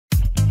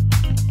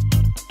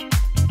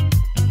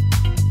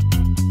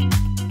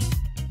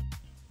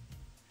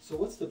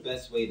the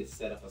best way to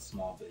set up a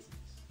small business?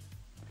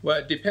 Well,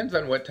 it depends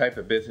on what type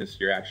of business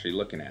you're actually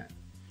looking at.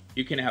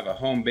 You can have a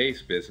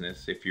home-based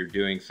business if you're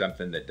doing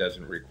something that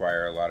doesn't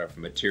require a lot of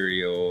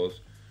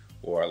materials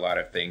or a lot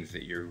of things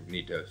that you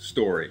need to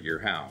store at your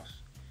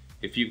house.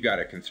 If you've got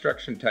a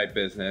construction type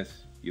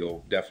business,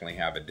 you'll definitely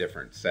have a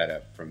different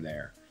setup from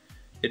there.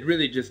 It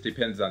really just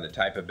depends on the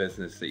type of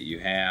business that you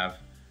have.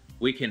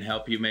 We can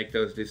help you make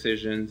those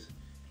decisions.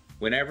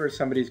 Whenever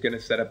somebody's going to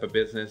set up a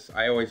business,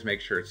 I always make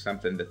sure it's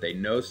something that they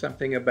know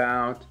something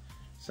about,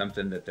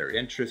 something that they're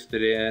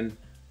interested in,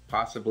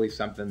 possibly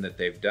something that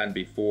they've done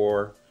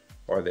before,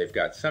 or they've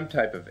got some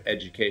type of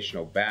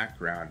educational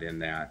background in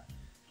that.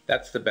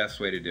 That's the best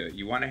way to do it.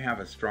 You want to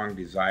have a strong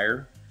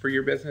desire for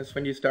your business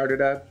when you start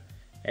it up,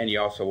 and you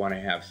also want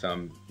to have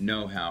some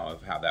know-how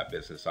of how that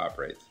business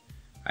operates.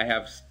 I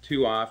have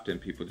too often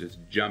people just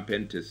jump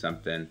into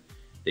something,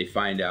 they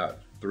find out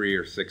 3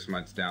 or 6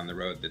 months down the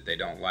road that they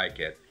don't like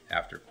it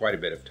after quite a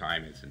bit of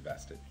time is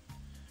invested.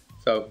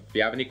 So if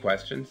you have any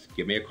questions,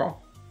 give me a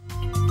call.